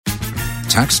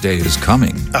Tax day is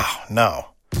coming. Oh, no.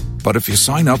 But if you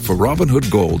sign up for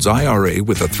Robinhood Gold's IRA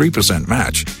with a 3%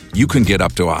 match, you can get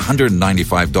up to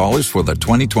 $195 for the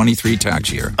 2023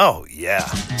 tax year. Oh, yeah.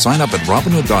 Sign up at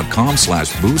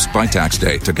Robinhood.com/boost by tax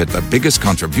day to get the biggest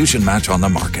contribution match on the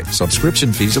market.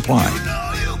 Subscription fees apply.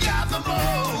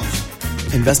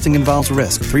 Investing involves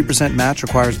risk. 3% match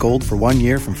requires gold for 1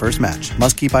 year from first match.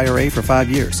 Must keep IRA for 5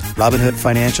 years. Robinhood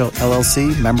Financial,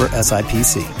 LLC, member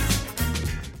SIPC.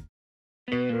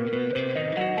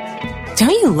 Don't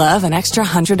you love an extra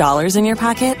 $100 in your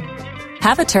pocket?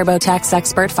 Have a TurboTax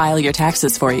expert file your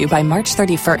taxes for you by March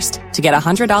 31st to get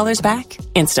 $100 back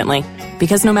instantly.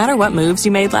 Because no matter what moves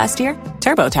you made last year,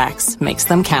 TurboTax makes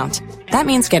them count. That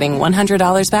means getting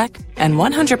 $100 back and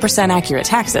 100% accurate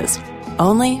taxes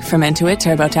only from Intuit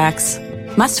TurboTax.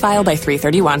 Must file by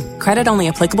 3/31. Credit only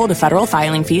applicable to federal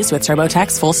filing fees with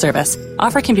TurboTax full service.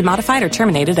 Offer can be modified or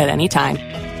terminated at any time.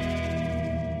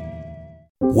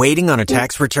 Waiting on a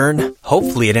tax return?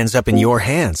 Hopefully it ends up in your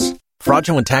hands.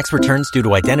 Fraudulent tax returns due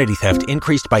to identity theft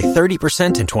increased by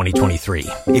 30% in 2023.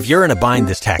 If you're in a bind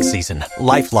this tax season,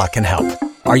 LifeLock can help.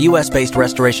 Our U.S.-based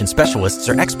restoration specialists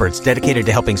are experts dedicated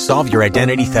to helping solve your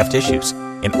identity theft issues.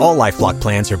 And all LifeLock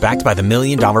plans are backed by the $1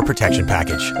 Million Protection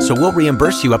Package. So we'll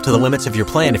reimburse you up to the limits of your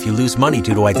plan if you lose money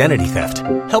due to identity theft.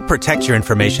 Help protect your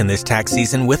information this tax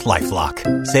season with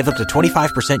LifeLock. Save up to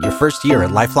 25% your first year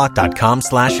at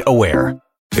LifeLock.com/aware.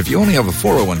 If you only have a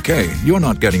 401k, you're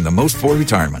not getting the most for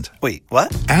retirement. Wait,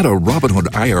 what? Add a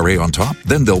Robinhood IRA on top,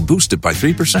 then they'll boost it by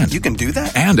 3%. You can do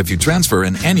that? And if you transfer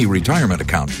in any retirement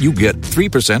account, you get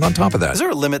 3% on top of that. Is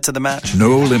there a limit to the match?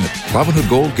 No limit. Robinhood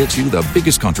Gold gets you the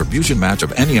biggest contribution match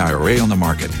of any IRA on the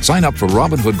market. Sign up for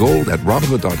Robinhood Gold at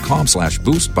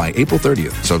Robinhood.com/boost by April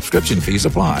 30th. Subscription fees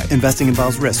apply. Investing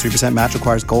involves risk. 3% match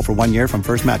requires gold for 1 year from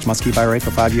first match. Must keep IRA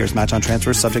for 5 years. Match on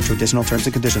transfers subject to additional terms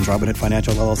and conditions. Robinhood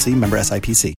Financial, LLC, member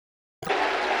SIPC.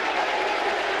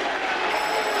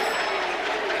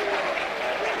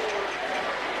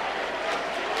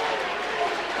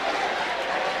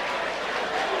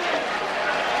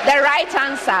 The right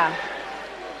answer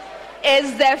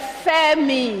is the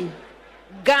Fermi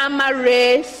Gamma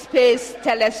Ray Space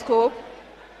Telescope,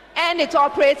 and it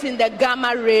operates in the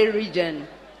gamma ray region.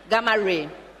 Gamma ray.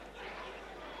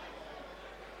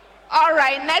 All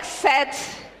right, next set.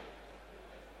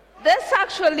 This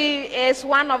actually is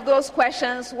one of those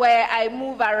questions where I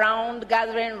move around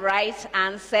gathering right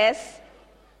answers.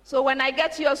 So when I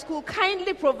get to your school,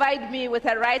 kindly provide me with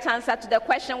a right answer to the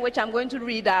question which I'm going to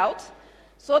read out,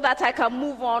 so that I can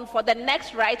move on for the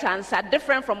next right answer,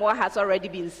 different from what has already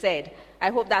been said. I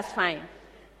hope that's fine.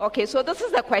 Okay, so this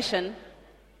is the question.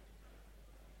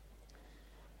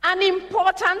 An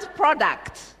important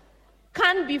product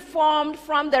can be formed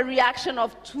from the reaction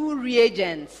of two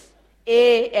reagents,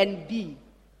 A and B.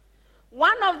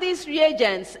 One of these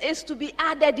reagents is to be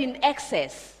added in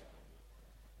excess.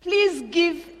 Please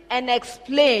give and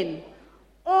explain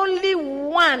only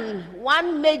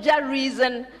one major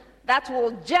reason that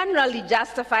will generally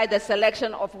justify the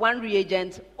selection of one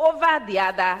reagent over the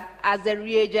other as the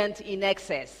reagent in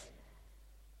excess.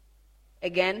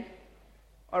 Again?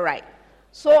 All right.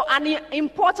 So an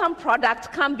important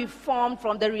product can be formed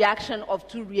from the reaction of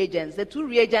two reagents. The two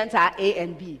reagents are A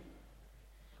and B.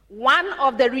 One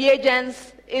of the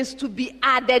reagents is to be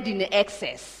added in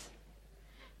excess.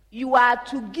 You are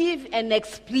to give and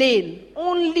explain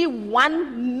only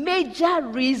one major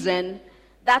reason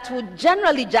that would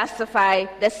generally justify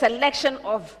the selection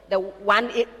of the one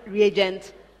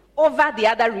reagent over the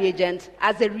other reagent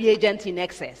as a reagent in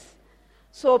excess.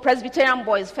 So, Presbyterian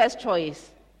boys, first choice,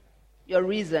 your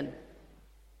reason.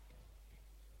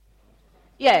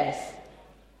 Yes?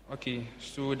 Okay,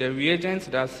 so the reagent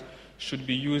that should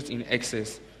be used in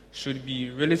excess should be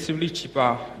relatively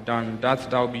cheaper than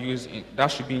that will be used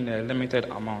that should be in a limited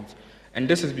amount. And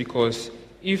this is because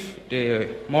if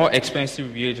the more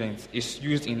expensive reagent is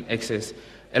used in excess,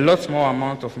 a lot more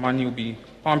amount of money will be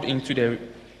pumped into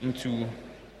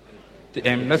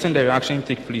letting the reaction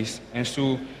take place. And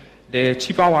so the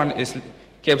cheaper one is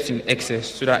kept in excess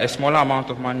so that a smaller amount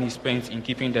of money is spent in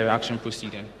keeping the reaction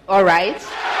proceeding. All right.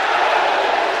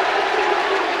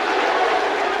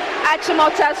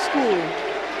 Achimota School.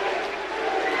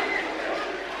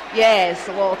 Yes,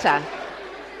 Walter.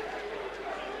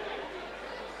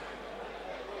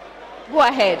 Go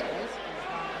ahead.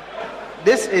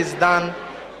 This is done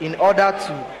in order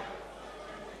to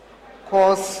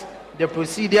cause the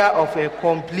procedure of a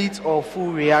complete or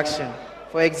full reaction.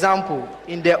 For example,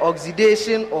 in the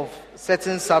oxidation of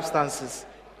certain substances,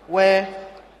 where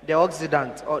the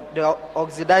oxidant or the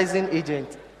oxidizing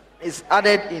agent is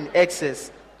added in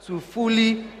excess to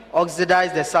fully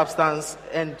oxidize the substance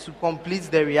and to complete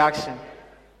the reaction.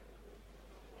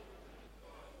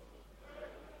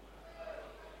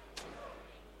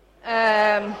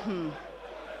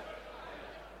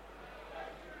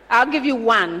 I'll give you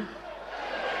one.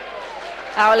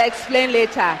 I'll explain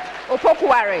later.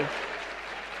 Opokuware.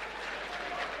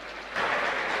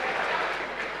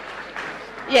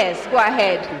 Yes, go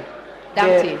ahead.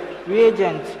 Dante. The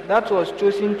reagent that was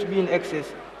chosen to be in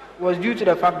excess was due to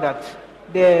the fact that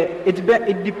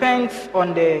it depends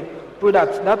on the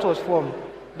product that was formed.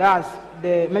 That's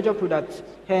the major product.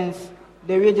 Hence,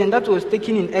 the reagent that was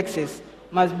taken in excess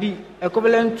must be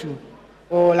equivalent to,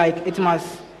 or like it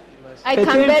must. I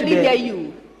can barely hear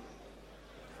you.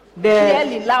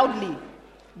 Clearly, loudly.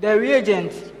 The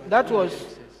reagent that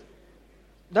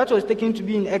was taken to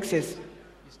be in excess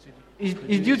is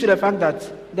due to the fact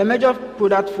that the major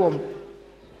product form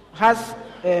has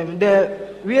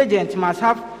the reagent must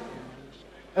have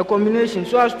a combination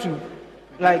so as to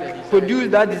like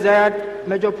produce that desired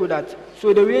major product.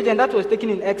 So the reagent that was taken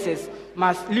in excess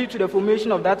must lead to the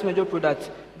formation of that major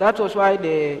product. That was why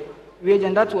the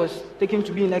reagent that was taken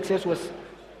to be in excess was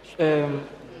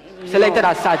selected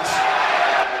as such.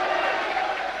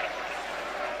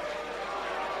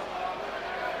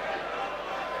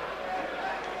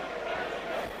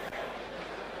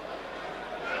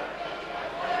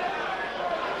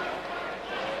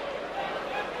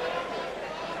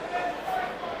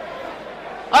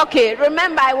 Okay,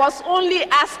 remember I was only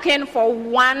asking for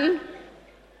one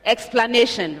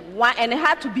explanation, and it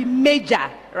had to be major,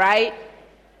 right?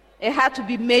 It had to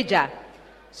be major.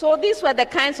 So these were the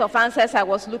kinds of answers I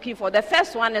was looking for. The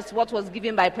first one is what was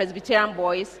given by Presbyterian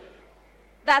boys,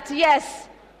 that yes,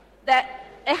 that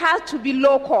it has to be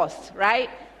low cost, right?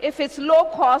 If it's low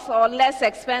cost or less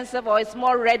expensive or it's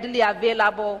more readily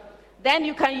available, then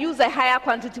you can use a higher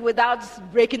quantity without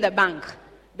breaking the bank.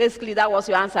 Basically, that was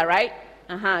your answer, right?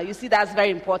 You see, that's very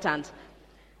important.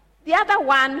 The other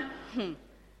one,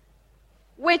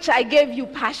 which I gave you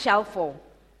partial for,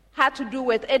 had to do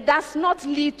with it does not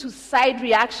lead to side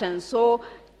reactions, so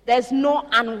there's no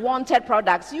unwanted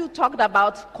products. You talked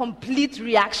about complete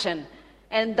reaction,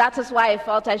 and that is why I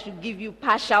felt I should give you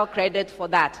partial credit for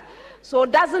that. So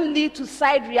it doesn't lead to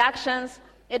side reactions,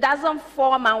 it doesn't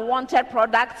form unwanted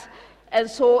products, and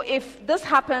so if this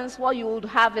happens, what you would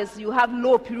have is you have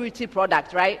low purity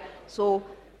product, right? So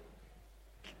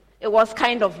it was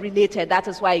kind of related. That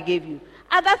is why I gave you.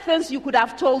 Other things you could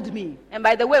have told me. And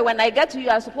by the way, when I get to you,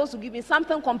 you're supposed to give me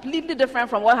something completely different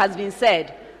from what has been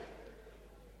said.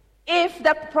 If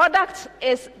the product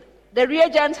is, the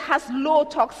reagent has low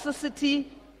toxicity,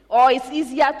 or it's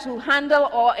easier to handle,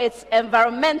 or it's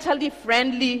environmentally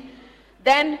friendly,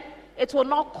 then it will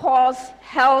not cause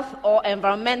health or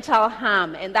environmental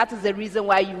harm. And that is the reason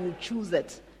why you will choose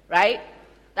it, right?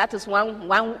 That is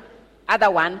one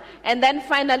other one. And then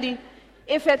finally,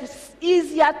 if it's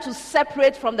easier to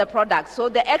separate from the product, so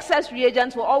the excess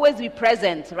reagents will always be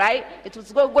present, right? It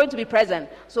was going to be present.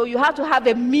 So you have to have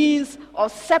a means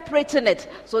of separating it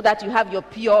so that you have your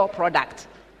pure product.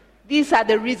 These are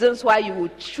the reasons why you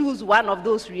would choose one of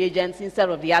those reagents instead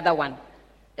of the other one.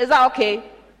 Is that okay?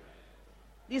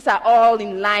 These are all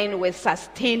in line with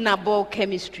sustainable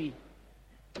chemistry.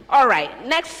 All right,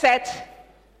 next set.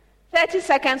 30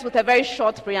 seconds with a very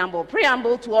short preamble.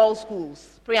 Preamble to all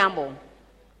schools. Preamble.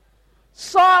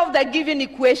 Solve the given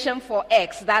equation for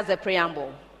x. That's the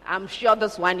preamble. I'm sure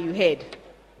this one you heard.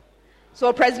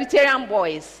 So Presbyterian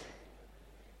boys.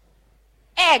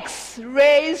 X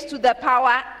raised to the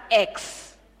power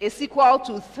x is equal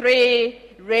to 3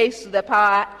 raised to the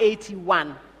power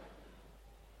 81.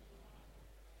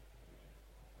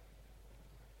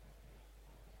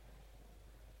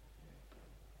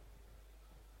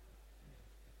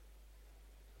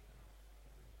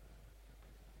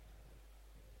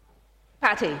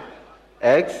 Patty.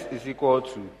 X is equal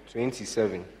to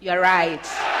 27. You're right.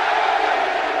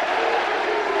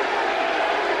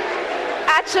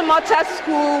 Achimota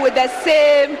School with the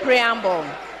same preamble.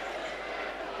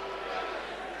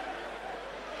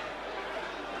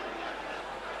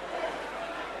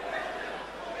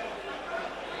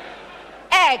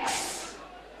 X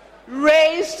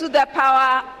raised to the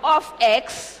power of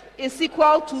x is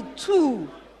equal to 2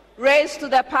 raised to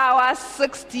the power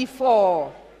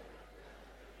 64.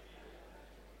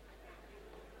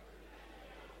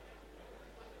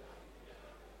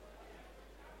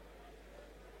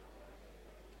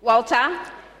 Walter?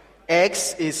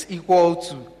 X is equal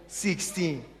to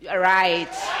 16. Right.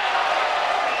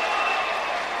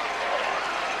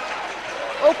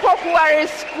 Opokuware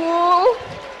School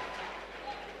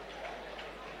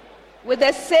with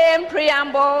the same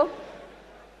preamble.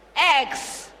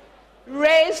 X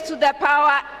raised to the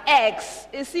power x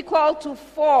is equal to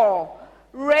 4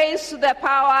 raised to the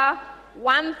power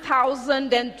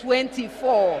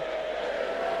 1024.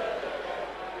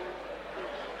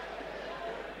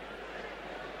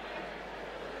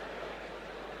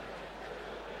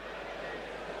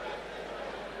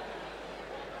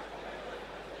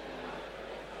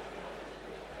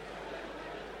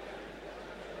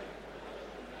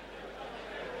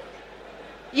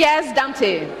 Yes,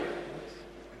 Dante.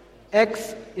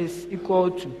 X is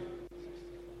equal to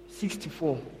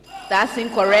 64. That's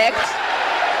incorrect.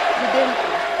 You didn't.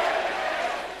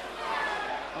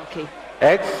 Okay.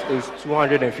 X is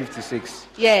 256.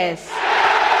 Yes.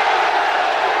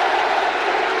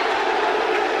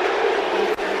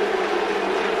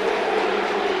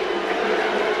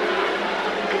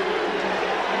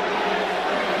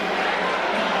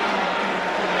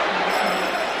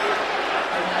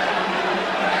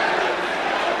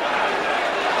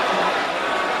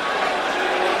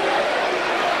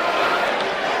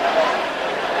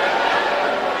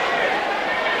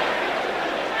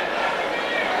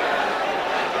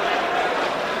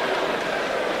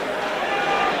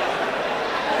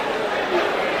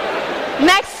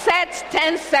 Next set,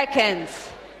 10 seconds.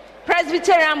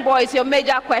 Presbyterian boys, your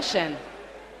major question.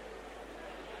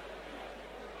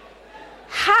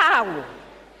 How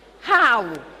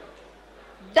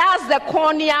does the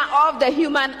cornea of the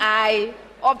human eye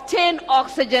obtain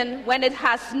oxygen when it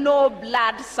has no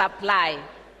blood supply?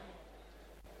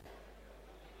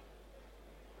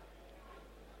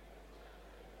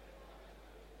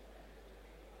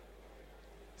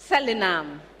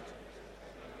 Selinam.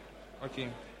 Okay.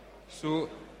 So,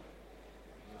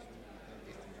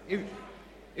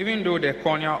 even though the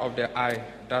cornea of the eye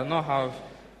does not have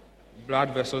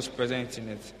blood vessels present in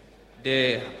it,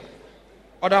 the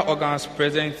other organs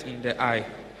present in the eye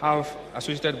have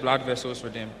associated blood vessels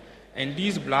with them. And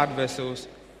these blood vessels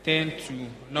tend to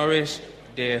nourish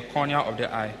the cornea of the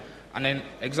eye. And an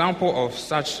example of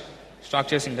such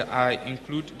structures in the eye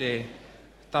include the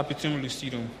tapetum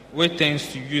lucidum, which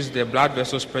tends to use the blood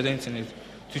vessels present in it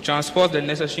to transport the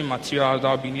necessary material that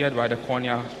will be needed by the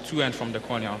cornea to and from the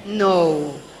cornea.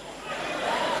 No.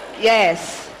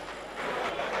 Yes.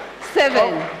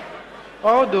 7.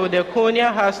 Although the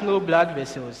cornea has no blood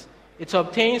vessels, it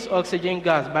obtains oxygen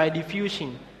gas by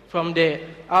diffusion from the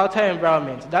outer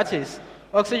environment. That is,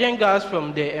 oxygen gas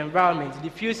from the environment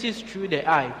diffuses through the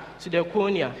eye to the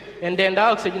cornea, and then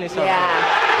that oxygen is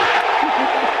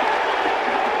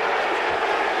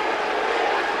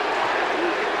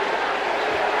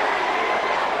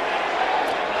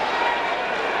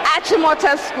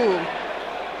Achimota School.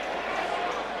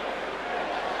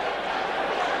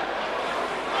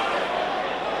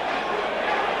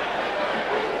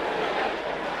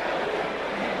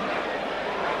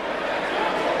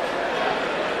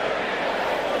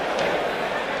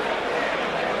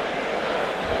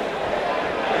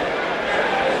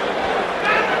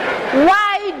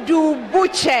 Why do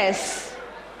butchers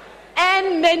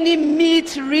and many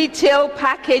meat retail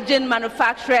packaging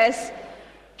manufacturers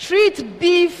treat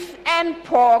beef and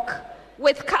pork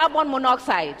with carbon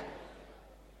monoxide?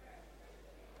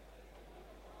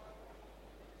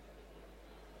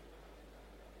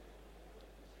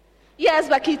 Yes,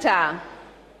 Bakita.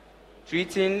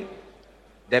 Treating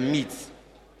the meat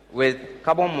with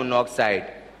carbon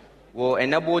monoxide will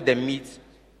enable the meat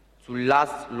to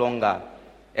last longer,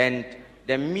 and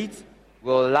the meat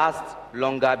will last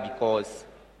longer because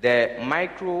the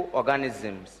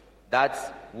microorganisms that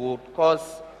would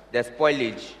cause the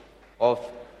spoilage of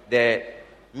the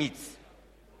meat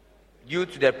due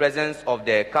to the presence of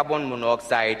the carbon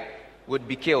monoxide would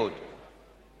be killed.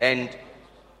 And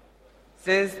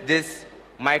since these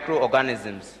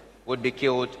microorganisms would be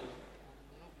killed,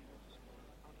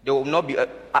 they will not be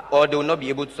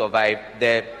able to survive.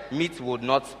 The meat would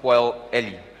not spoil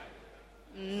early.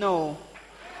 No.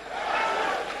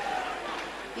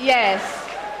 Yes.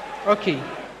 Okay.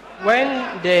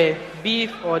 When the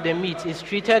beef or the meat is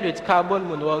treated with carbon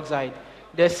monoxide,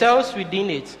 the cells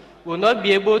within it will not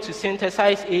be able to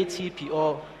synthesize ATP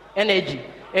or energy.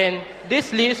 And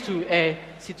this leads to a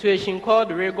situation called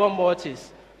rigor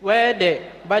mortis, where the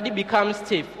body becomes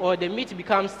stiff or the meat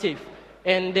becomes stiff.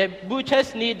 And the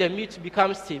butchers need the meat to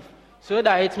become stiff so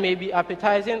that it may be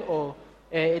appetizing or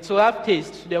it will have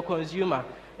taste to the consumer.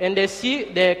 And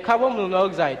the carbon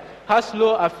monoxide has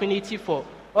low affinity for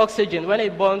oxygen when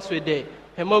it bonds with the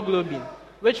hemoglobin,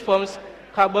 which forms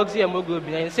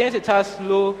carboxyhemoglobin. And since it has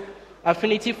low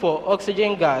affinity for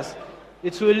oxygen gas,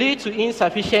 it will lead to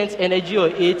insufficient energy or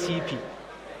ATP.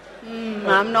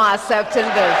 I'm not accepting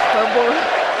this.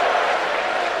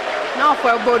 Not for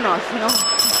a bonus, no.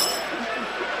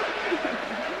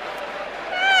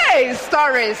 Okay,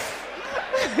 stories.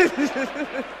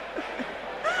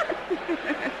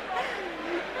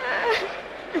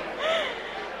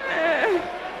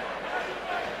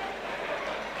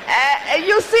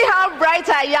 You see how bright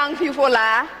our young people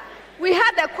are? We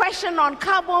had a question on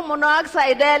carbon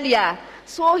monoxide earlier,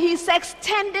 so he's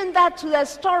extending that to the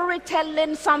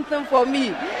storytelling something for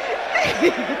me.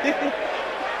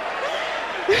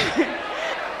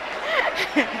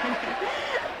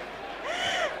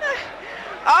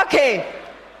 Okay,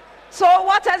 so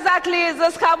what exactly is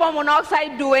this carbon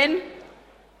monoxide doing?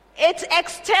 It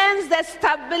extends the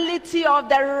stability of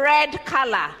the red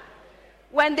color.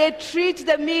 When they treat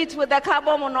the meat with the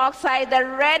carbon monoxide, the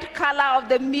red color of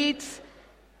the meat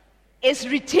is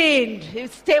retained.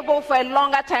 It's stable for a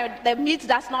longer time. The meat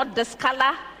does not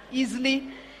discolor easily.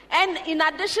 And in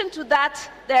addition to that,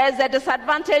 there is a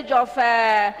disadvantage of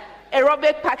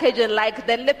aerobic packaging, like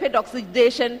the lipid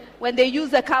oxidation. When they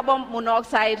use the carbon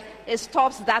monoxide, it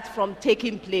stops that from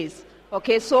taking place.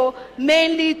 Okay, so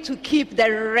mainly to keep the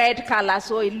red color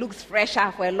so it looks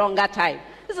fresher for a longer time.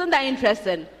 Isn't that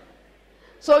interesting?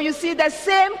 So you see the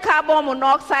same carbon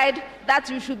monoxide that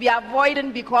you should be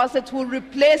avoiding because it will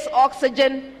replace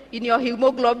oxygen in your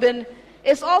hemoglobin.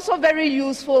 It's also very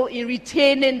useful in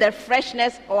retaining the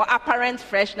freshness or apparent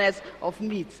freshness of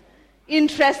meat.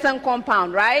 Interesting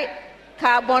compound, right?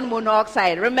 Carbon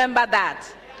monoxide. Remember that.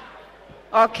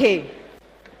 Okay.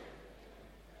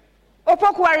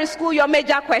 Opokwari School, your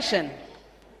major question.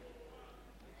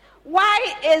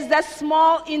 Why is the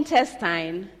small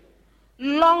intestine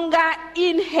longer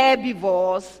in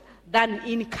herbivores than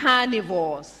in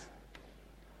carnivores?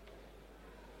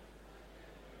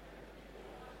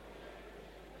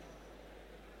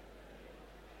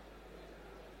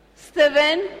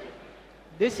 Stephen?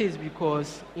 This is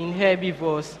because in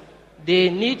herbivores, they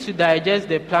need to digest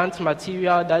the plant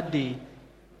material that they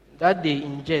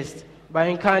ingest. But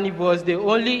in carnivores, they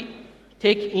only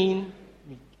take in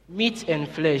meat and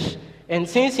flesh. And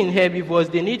since in herbivores,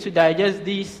 they need to digest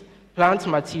these plant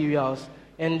materials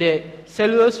and the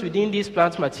cellulose within these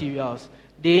plant materials,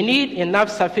 they need enough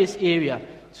surface area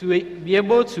to be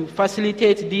able to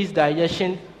facilitate these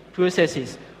digestion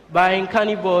processes. But in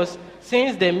carnivores,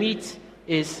 since the meat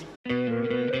is...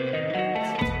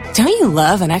 Don't you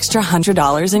love an extra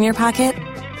 $100 in your pocket?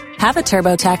 Have a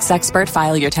TurboTax expert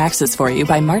file your taxes for you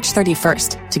by March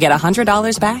 31st to get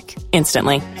 $100 back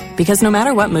instantly. Because no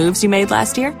matter what moves you made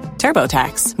last year,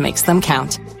 TurboTax makes them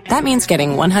count. That means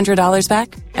getting $100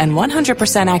 back and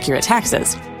 100% accurate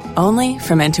taxes only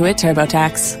from Intuit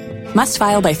TurboTax. Must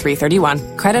file by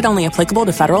 3/31. Credit only applicable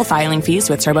to federal filing fees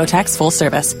with TurboTax full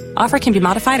service. Offer can be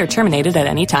modified or terminated at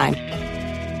any time.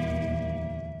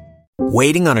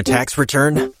 Waiting on a tax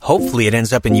return? Hopefully it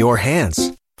ends up in your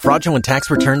hands. Fraudulent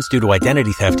tax returns due to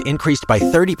identity theft increased by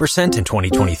 30% in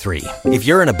 2023. If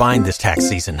you're in a bind this tax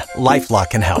season,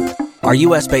 LifeLock can help. Our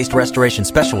U.S.-based restoration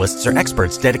specialists are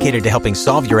experts dedicated to helping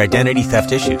solve your identity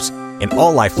theft issues. And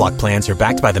all LifeLock plans are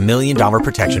backed by the $1 Million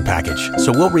Protection Package.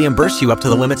 So we'll reimburse you up to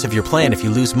the limits of your plan if you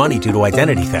lose money due to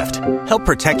identity theft. Help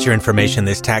protect your information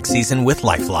this tax season with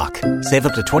LifeLock. Save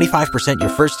up to 25% your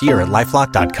first year at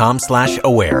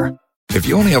LifeLock.com/aware. If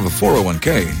you only have a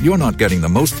 401k, you're not getting the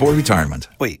most for retirement.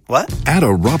 Wait, what? Add a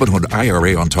Robinhood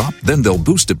IRA on top, then they'll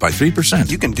boost it by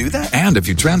 3%. You can do that? And if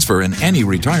you transfer in any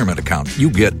retirement account, you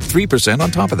get 3%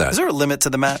 on top of that. Is there a limit to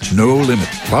the match? No limit.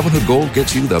 Robinhood Gold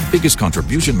gets you the biggest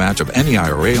contribution match of any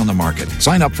IRA on the market.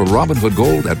 Sign up for Robinhood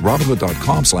Gold at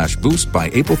Robinhood.com/boost by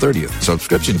April 30th.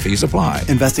 Subscription fees apply.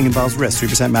 Investing involves risk.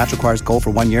 3% match requires gold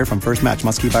for 1 year from first match.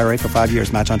 Must keep IRA for 5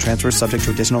 years. Match on transfers subject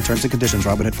to additional terms and conditions.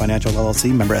 Robinhood Financial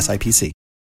LLC, member SIPC.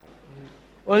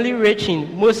 Only rich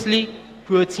in mostly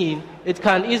protein, it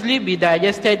can easily be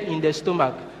digested in the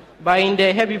stomach. But in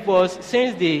the herbivores,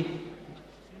 since they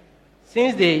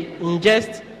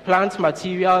ingest plant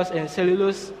materials and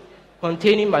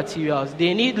cellulose-containing materials,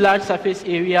 they need large surface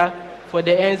area for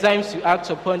the enzymes to act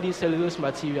upon these cellulose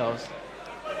materials.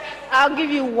 I'll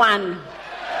give you one.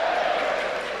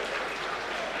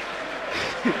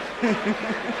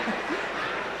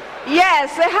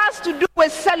 Yes, it has to do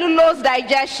with cellulose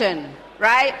digestion,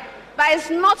 right? But it's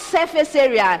not surface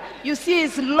area. You see,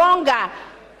 it's longer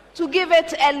to give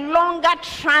it a longer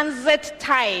transit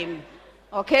time.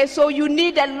 Okay, so you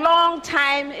need a long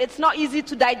time. It's not easy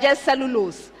to digest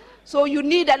cellulose. So you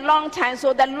need a long time.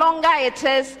 So the longer it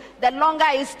is, the longer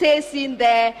it stays in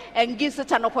there and gives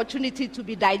it an opportunity to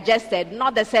be digested,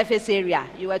 not the surface area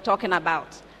you were talking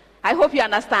about. I hope you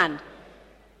understand.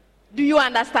 Do you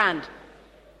understand?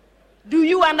 Do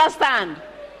you understand?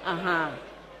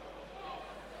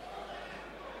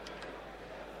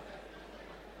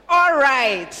 All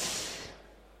right.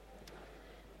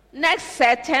 Next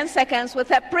set, 10 seconds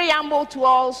with a preamble to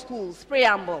all schools.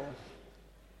 Preamble.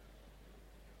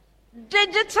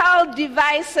 Digital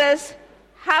devices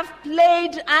have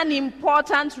played an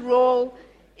important role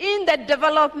in the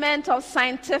development of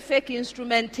scientific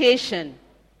instrumentation.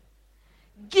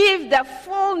 Give the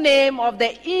full name of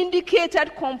the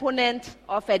indicated component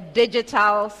of a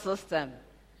digital system.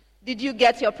 Did you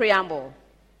get your preamble?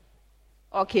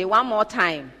 Okay, one more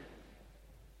time.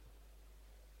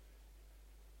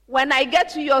 When I get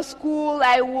to your school,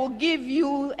 I will give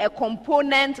you a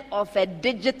component of a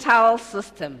digital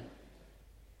system.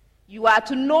 You are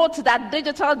to note that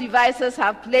digital devices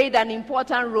have played an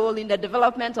important role in the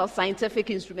development of scientific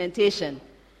instrumentation.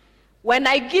 When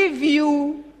I give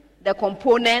you the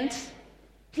component,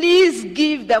 please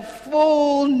give the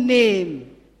full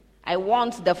name. I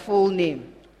want the full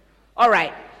name. All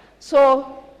right.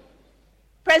 So,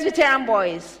 Presbyterian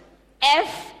boys,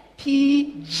 FPGA.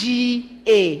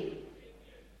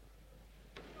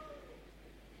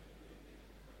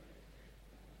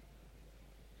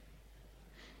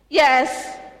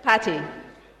 Yes, Patty.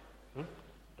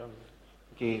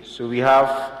 Okay, so we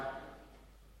have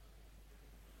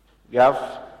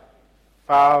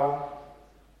file,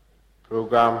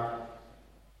 program,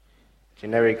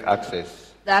 generic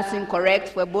access. That's incorrect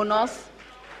for bonus.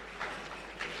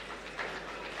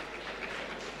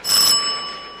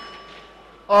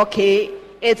 Okay,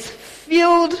 it's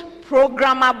field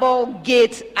programmable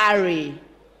gate array.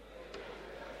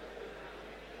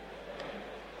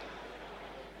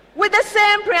 With the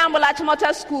same preamble at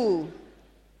Motor School,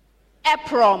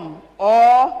 EPROM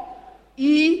or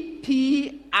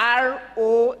EPROM.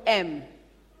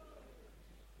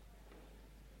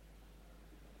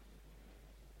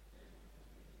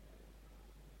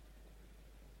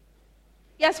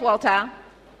 Yes, Walter.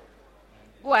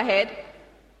 Go ahead.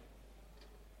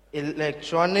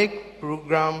 Electronic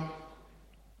program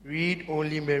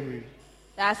read-only memory.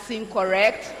 That's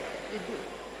incorrect.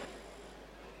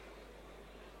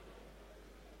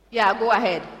 Yeah, go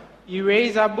ahead.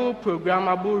 Erasable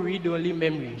programmable read-only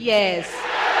memory. Yes.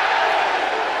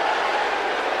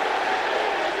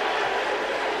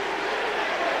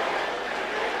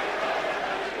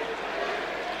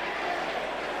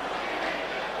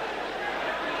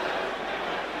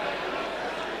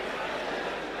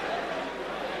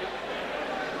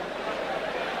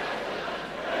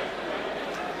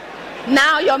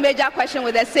 Now your major question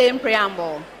with the same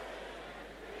preamble.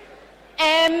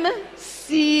 MCU.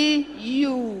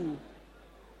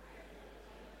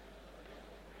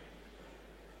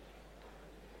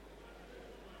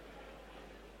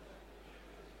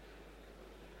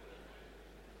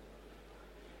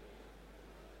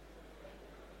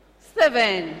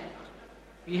 Seven.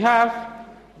 We have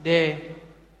the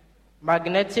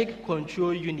magnetic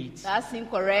control unit. That's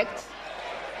incorrect.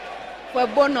 For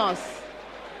bonus.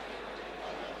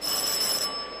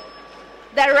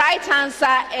 The right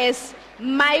answer is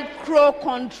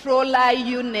microcontroller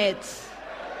unit.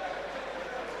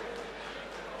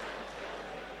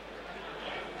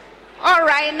 All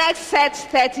right, next set,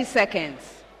 30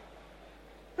 seconds.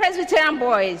 Presbyterian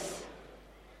boys,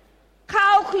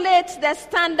 calculate the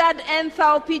standard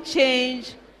enthalpy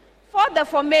change for the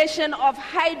formation of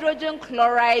hydrogen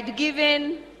chloride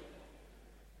given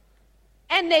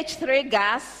NH3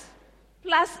 gas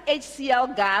plus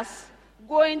HCl gas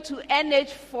going to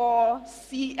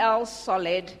NH4Cl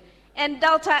solid, and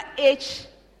delta H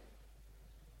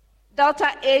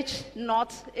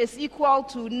naught is equal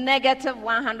to negative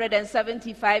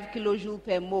 175 kilojoule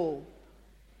per mole.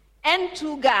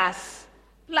 N2 gas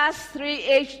plus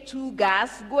 3H2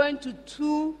 gas going to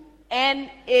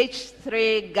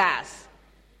 2NH3 gas.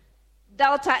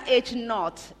 Delta H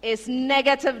naught is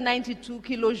negative 92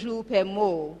 kilojoule per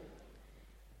mole.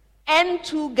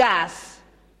 N2 gas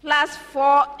plus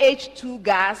 4H2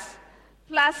 gas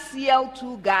plus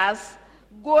Cl2 gas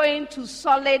going to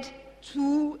solid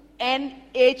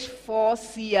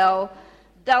 2NH4Cl,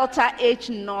 delta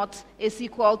H naught is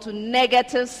equal to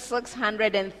negative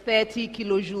 630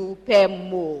 kilojoule per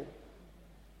mole.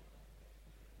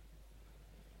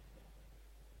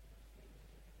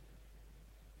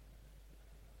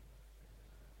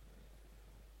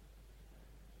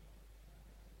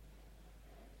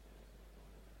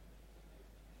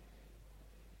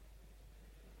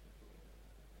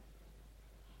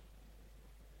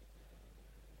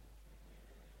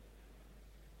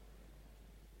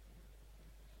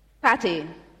 Patty.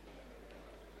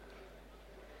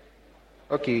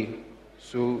 Okay,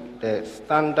 so the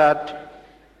standard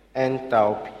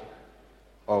enthalpy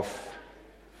of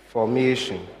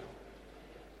formation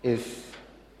is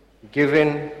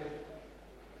given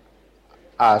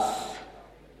as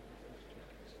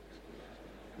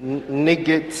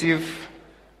negative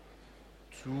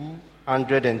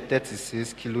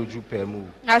 236 kilojoule per mole.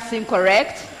 That's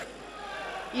incorrect.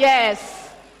 Yes.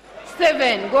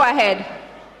 Stephen, go ahead.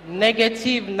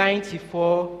 Negative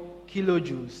 94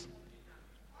 kilojoules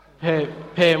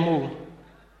per mole.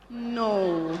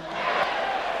 No.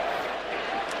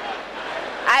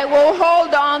 I will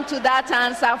hold on to that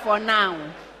answer for now.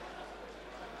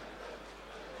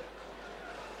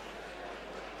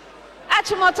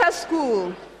 Achimota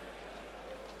School.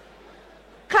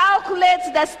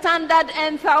 Calculate the standard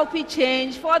enthalpy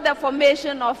change for the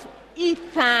formation of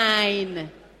ethine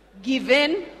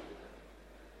given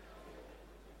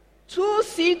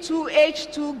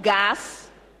 2C2H2 gas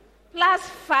plus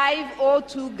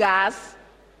 5O2 gas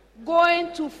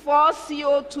going to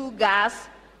 4CO2 gas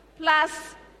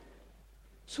plus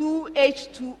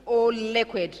 2H2O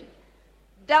liquid.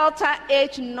 Delta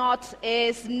H naught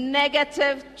is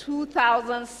negative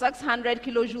 2,600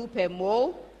 kilojoule per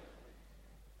mole.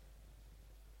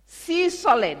 C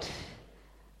solid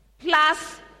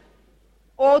plus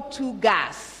O2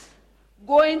 gas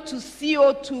going to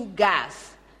CO2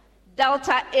 gas.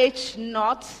 Delta H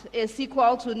naught is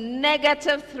equal to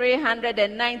negative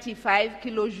 395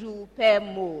 kilojoule per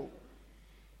mole.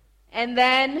 And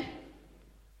then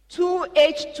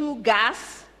 2H2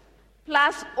 gas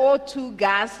plus O2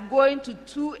 gas going to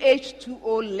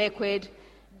 2H2O liquid.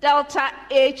 Delta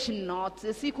H naught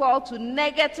is equal to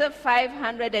negative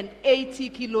 580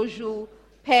 kilojoule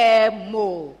per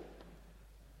mole.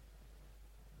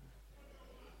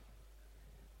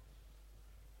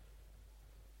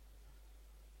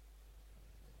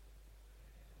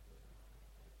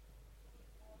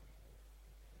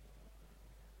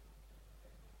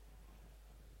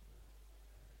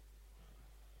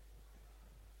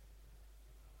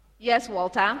 Yes,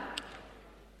 Walter.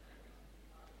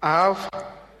 I have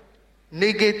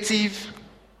negative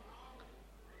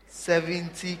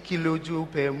 70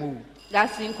 kilojoule per mole.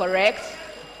 That's incorrect.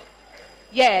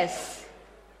 Yes.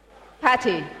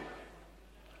 Patty.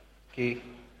 Okay.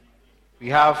 We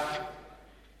have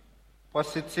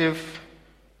positive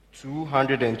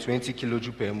 220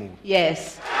 kilojoule per mole.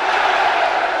 Yes.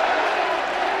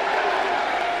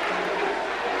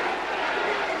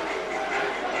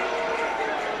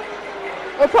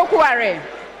 Opokuare.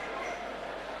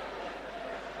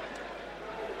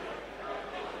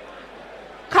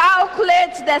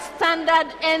 Calculate the standard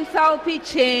enthalpy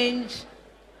change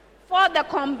for the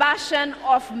combustion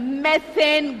of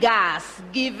methane gas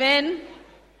given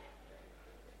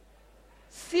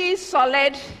C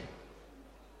solid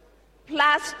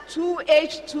plus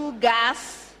 2H2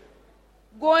 gas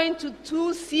going to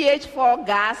 2CH4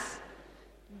 gas.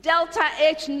 Delta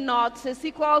H naught is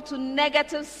equal to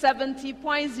negative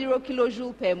 70.0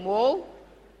 kilojoule per mole.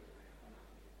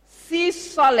 C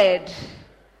solid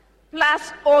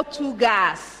plus O2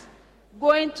 gas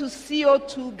going to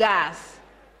CO2 gas.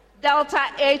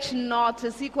 Delta H naught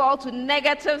is equal to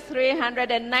negative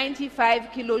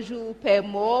 395 kilojoule per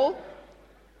mole.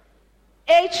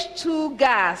 H2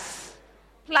 gas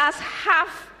plus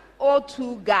half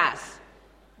O2 gas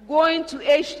going to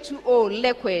H2O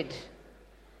liquid.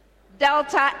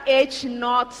 Delta H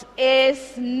naught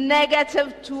is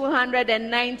negative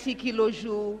 290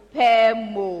 kilojoule per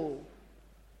mole.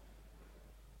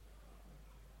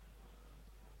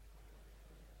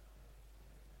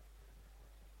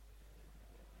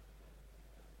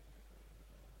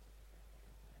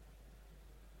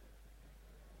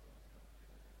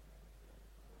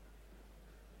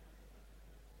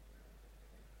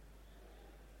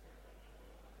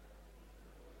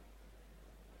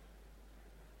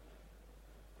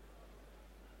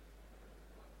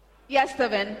 Yes,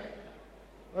 Stephen.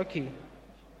 Okay.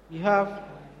 You have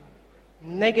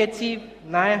negative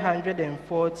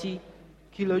 940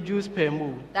 kilojoules per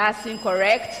mole. That's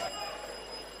incorrect.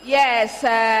 Yes,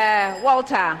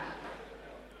 Walter.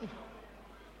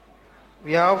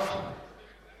 We have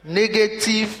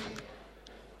negative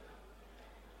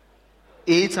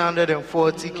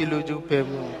 840 kilojoule per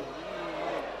mole.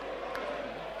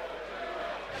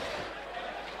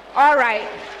 All right.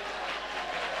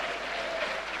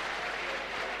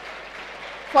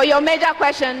 For your major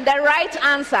question, the right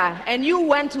answer, and you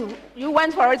went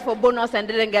for it for bonus and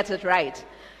didn't get it right.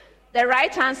 The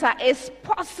right answer is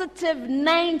positive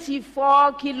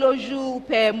 94 kilojoule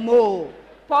per mole.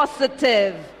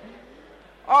 Positive.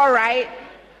 All right.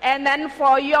 And then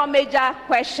for your major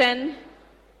question,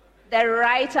 the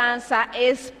right answer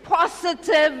is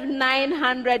positive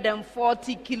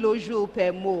 940 kilojoule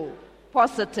per mole.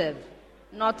 Positive,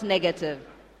 not negative.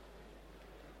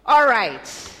 All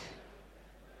right.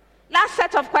 Last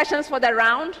set of questions for the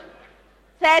round.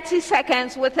 30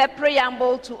 seconds with a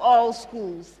preamble to all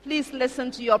schools. Please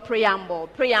listen to your preamble.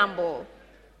 Preamble.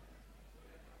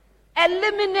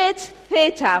 Eliminate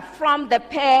theta from the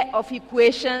pair of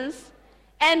equations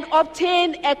and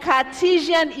obtain a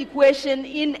Cartesian equation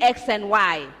in x and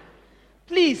y.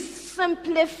 Please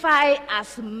simplify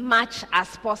as much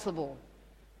as possible.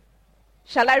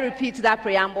 Shall I repeat that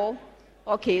preamble?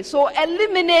 Okay, so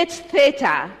eliminate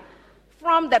theta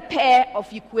from the pair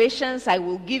of equations I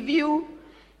will give you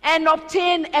and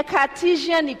obtain a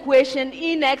Cartesian equation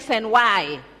in x and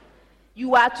y.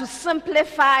 You are to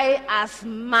simplify as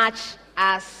much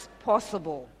as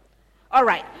possible. All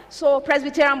right, so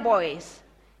Presbyterian boys,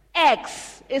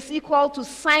 x is equal to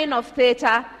sine of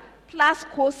theta plus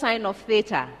cosine of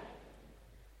theta.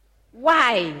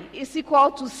 Y is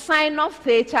equal to sine of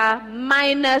theta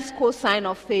minus cosine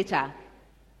of theta.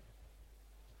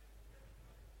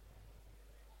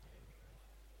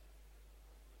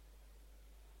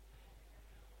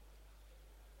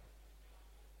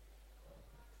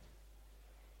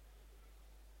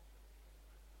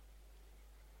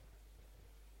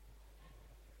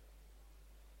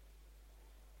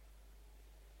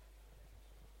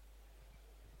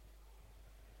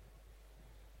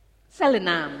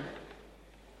 Selenam.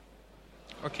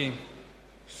 Okay,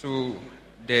 so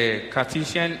the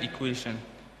Cartesian equation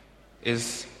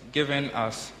is given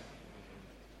as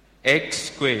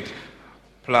x squared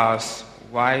plus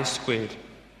y squared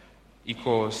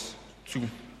equals 2.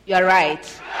 You're right.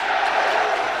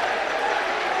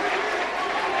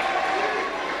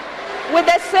 With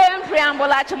the same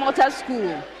preamble at Chimota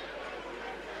School.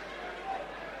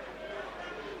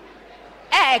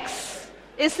 X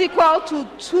is equal to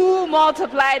 2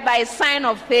 multiplied by sine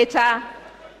of theta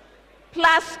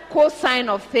plus cosine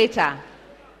of theta.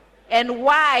 And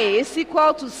y is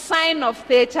equal to sine of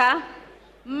theta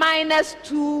minus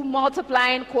 2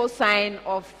 multiplying cosine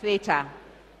of theta.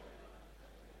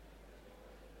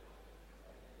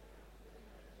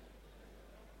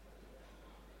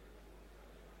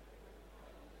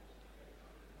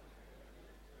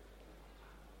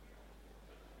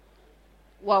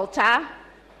 Walter?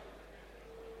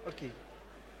 Okay.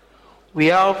 We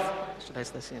have, should I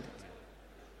start saying it?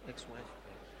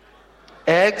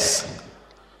 X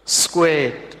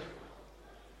squared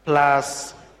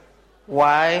plus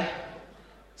y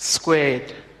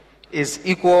squared is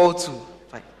equal to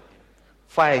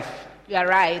 5. You are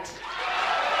right.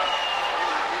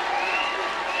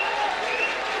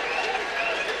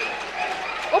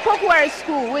 Opokuwari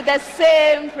School with the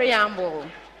same preamble.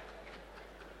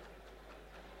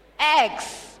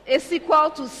 X is equal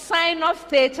to sine of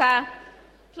theta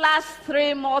plus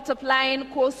 3 multiplying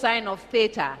cosine of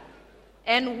theta.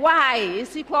 And y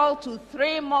is equal to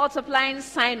 3 multiplying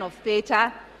sine of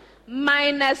theta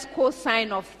minus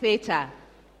cosine of theta.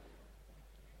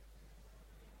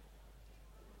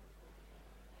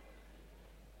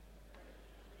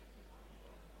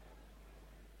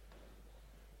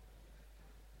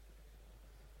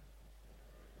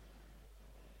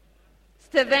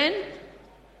 Stephen?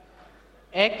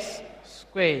 X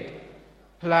squared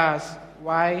plus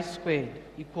y squared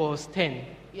equals 10.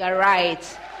 You're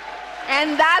right.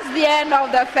 And that's the end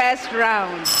of the first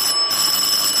round.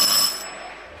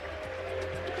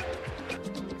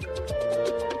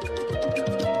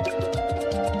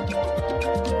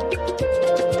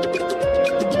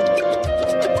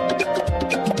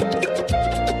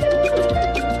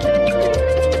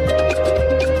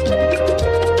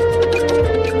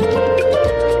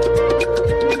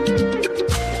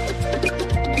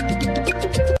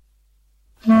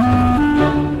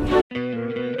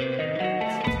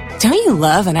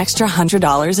 Love an extra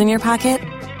 $100 in your pocket?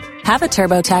 Have a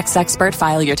TurboTax expert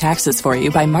file your taxes for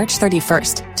you by March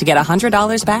 31st to get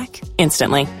 $100 back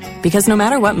instantly. Because no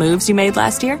matter what moves you made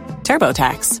last year,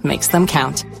 TurboTax makes them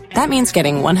count. That means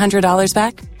getting $100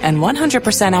 back and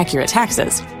 100% accurate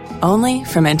taxes only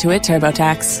from Intuit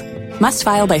TurboTax. Must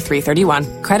file by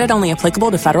 3/31. Credit only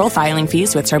applicable to federal filing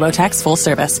fees with TurboTax full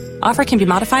service. Offer can be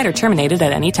modified or terminated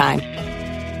at any time.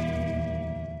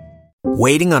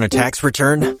 Waiting on a tax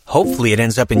return? Hopefully it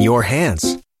ends up in your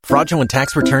hands. Fraudulent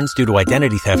tax returns due to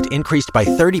identity theft increased by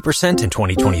 30% in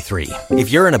 2023.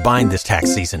 If you're in a bind this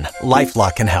tax season,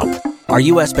 LifeLock can help. Our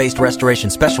U.S.-based restoration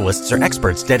specialists are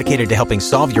experts dedicated to helping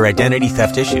solve your identity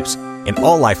theft issues. And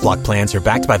all LifeLock plans are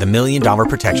backed by the $1 Million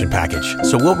Protection Package.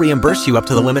 So we'll reimburse you up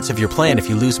to the limits of your plan if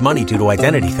you lose money due to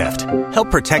identity theft.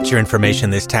 Help protect your information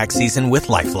this tax season with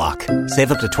LifeLock.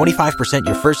 Save up to 25%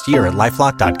 your first year at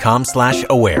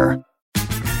LifeLock.com/aware.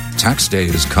 Tax day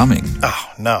is coming. Oh,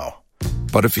 no.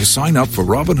 But if you sign up for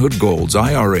Robinhood Gold's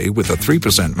IRA with a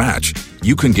 3% match,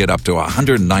 you can get up to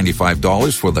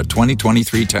 $195 for the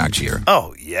 2023 tax year.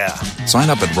 Oh, yeah. Sign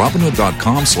up at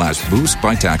Robinhood.com/boost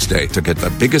by tax day to get the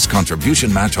biggest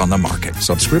contribution match on the market.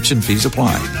 Subscription fees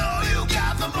apply.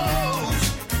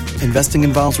 Investing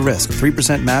involves risk.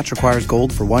 3% match requires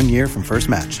gold for 1 year from first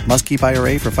match. Must keep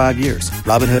IRA for 5 years.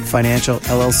 Robinhood Financial,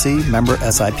 LLC, member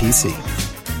SIPC.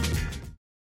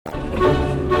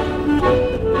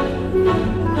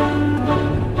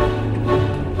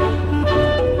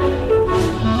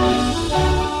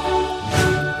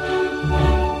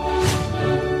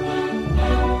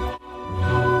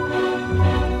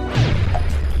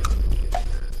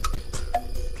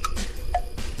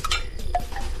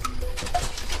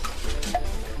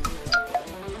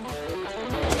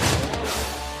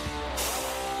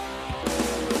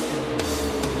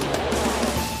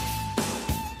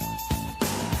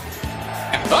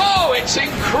 Oh, it's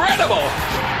incredible!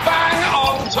 Bang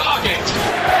on target!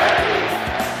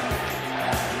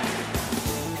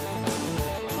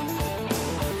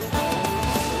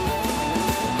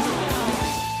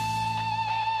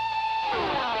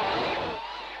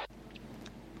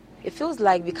 It feels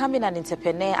like becoming an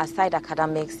entrepreneur aside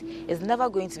academics is never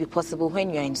going to be possible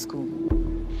when you're in school.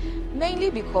 Mainly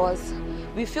because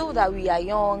we feel that we are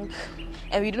young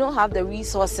and we don't have the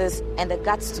resources and the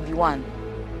guts to be one.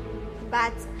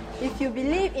 But if you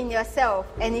believe in yourself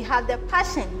and you have the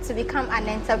passion to become an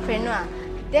entrepreneur,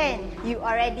 then you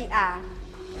already are.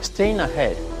 Staying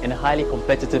ahead in a highly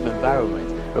competitive environment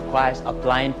requires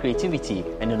applying creativity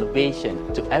and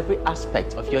innovation to every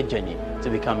aspect of your journey to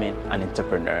becoming an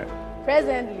entrepreneur.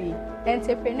 Presently,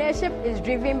 entrepreneurship is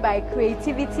driven by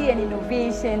creativity and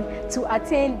innovation to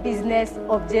attain business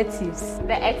objectives.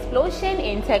 The explosion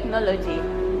in technology,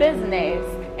 business,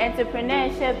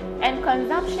 entrepreneurship, and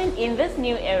consumption in this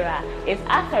new era is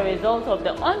as a result of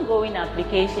the ongoing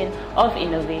application of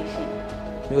innovation.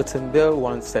 Milton Bell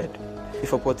once said,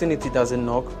 "If opportunity doesn't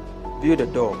knock, build a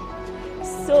door."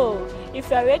 So, if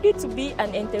you are ready to be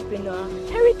an entrepreneur,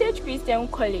 Heritage Christian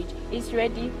College is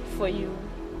ready for you.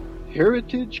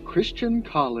 Heritage Christian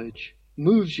College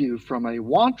moves you from a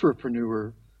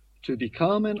wantrepreneur to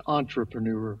become an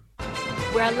entrepreneur.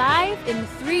 We're live in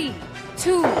 3,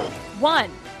 2, 1.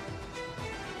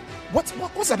 What's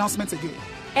the announcement again?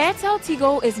 Airtel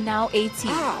Tigo is now 80.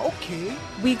 Okay.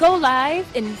 We go live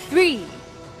in 3,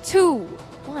 2,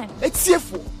 1. It's here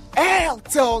for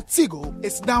Airtel Tigo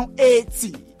is now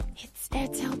 80. It's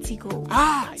Airtel Tigo.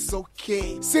 It's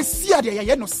okay.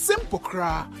 No simple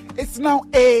cry. It's now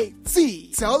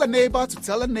 80. Tell a neighbor to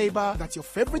tell a neighbor that your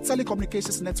favorite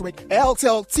telecommunications network,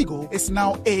 Airtel Tigo, is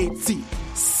now 80.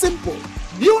 Simple.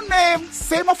 New name,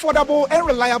 same affordable and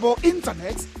reliable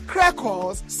internet, clear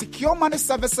calls, secure money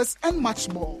services, and much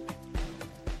more.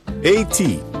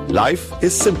 AT. Life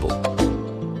is simple.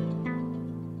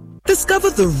 Discover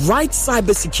the right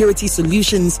cybersecurity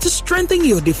solutions to strengthen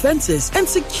your defenses and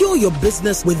secure your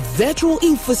business with Virtual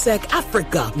InfoSec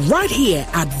Africa. Right here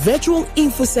at Virtual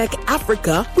InfoSec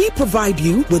Africa, we provide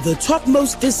you with the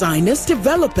topmost designers,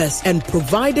 developers, and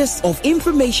providers of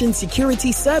information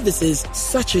security services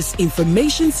such as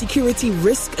information security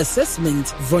risk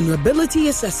assessment, vulnerability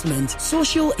assessment,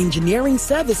 social engineering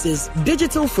services,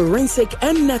 digital forensic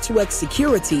and network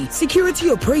security, security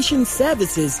operations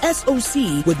services,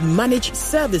 SOC with managed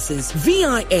services.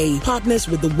 VIA partners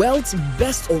with the world's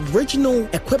best original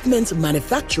equipment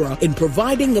manufacturer in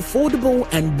providing affordable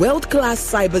and world-class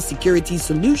cybersecurity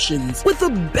solutions with the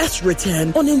best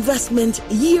return on investment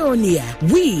year on year.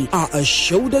 We are a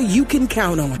shoulder you can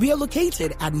count on. We are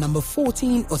located at number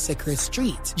 14 Osekre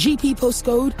Street, GP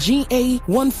postcode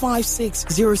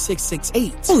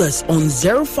GA1560668. Call us on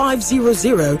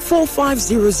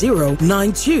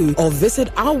 0500-450092 or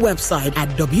visit our website at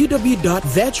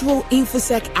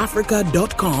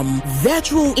www.virtualinfosecafrica.com.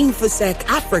 Virtual InfoSec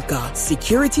Africa,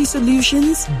 security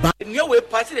solutions by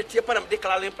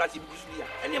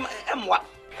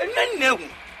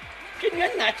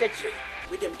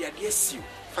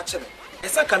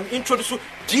introduce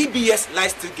DBS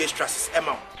Lifestyle Gauge Trusses.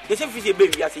 Emma, they say if you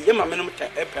baby, I say, Yama minimum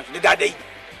the day.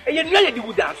 And you know you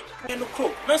would dance. And no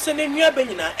crow, no sending you a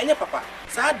benina and your papa.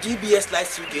 So DBS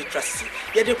Lifestyle Gauge Trusses.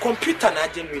 Yet the computer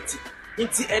not generated.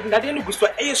 Into Ed Nadine goes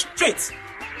to a straight.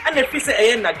 And the piece of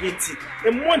a Nadinti,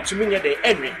 and want to mean the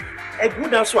enemy. A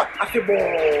good answer after ball.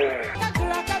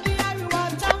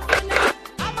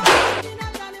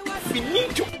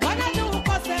 Finito.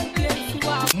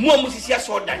 More Musisia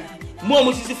Sordan, more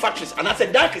Musisi factories, and as a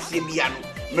dark is Yamiano,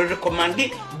 may recommend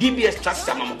DBS Trust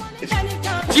Samamo.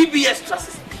 DBS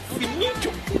Trust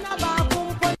Finito.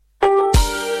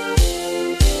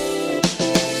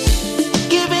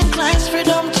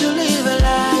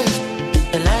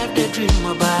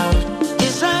 out.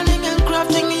 Designing and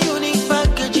crafting unique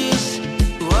packages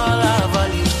to all our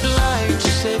values. Line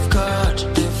to safeguard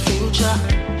the future,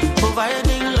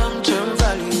 providing long-term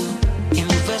value.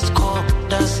 Invest corp,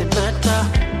 that's it better.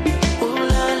 Ooh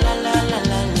la la la la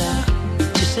la la.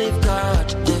 To safeguard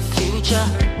the future,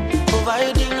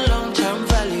 providing long-term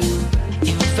value.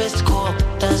 Invest corp,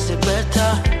 that's it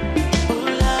better.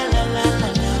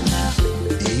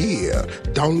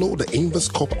 Download the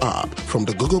InvestCorp app from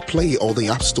the Google Play or the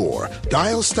App Store.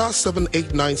 Dial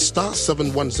 *789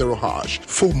 *710#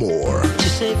 for more. To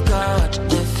safeguard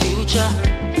the future,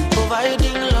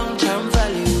 providing long-term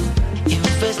value.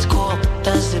 InvestCorp,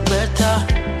 that's it better.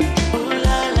 Ooh,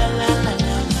 la, la, la, la,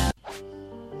 la.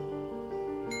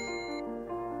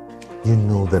 You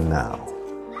know the now.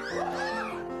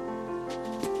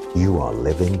 You are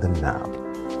living the now.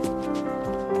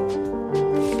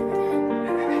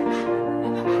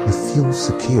 You feel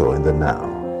secure in the now,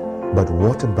 but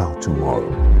what about tomorrow?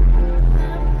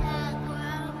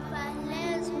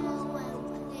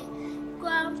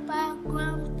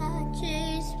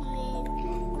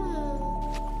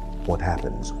 What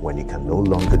happens when you can no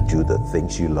longer do the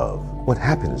things you love? What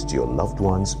happens to your loved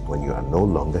ones when you are no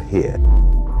longer here?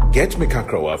 Get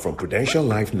Mekakrawa from Prudential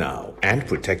Life now and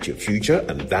protect your future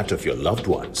and that of your loved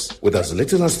ones. With as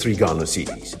little as 3 Ghana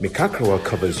cedis, Mekakrawa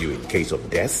covers you in case of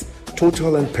death,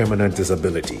 total and permanent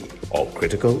disability, or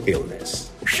critical illness.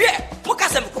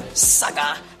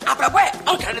 Saga, Abraboy,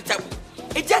 Uncle Tabu,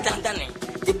 a dead and done.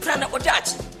 The plan of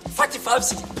Dutch, 45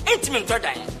 city, intimate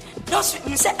Jordan. No sweet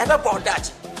me say ever born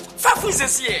Dutch. 5 weeks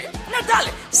this year, Nadal,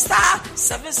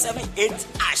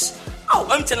 *778#. Oh,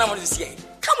 I'm telling you this year.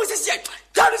 Come with this year.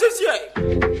 Come with this year.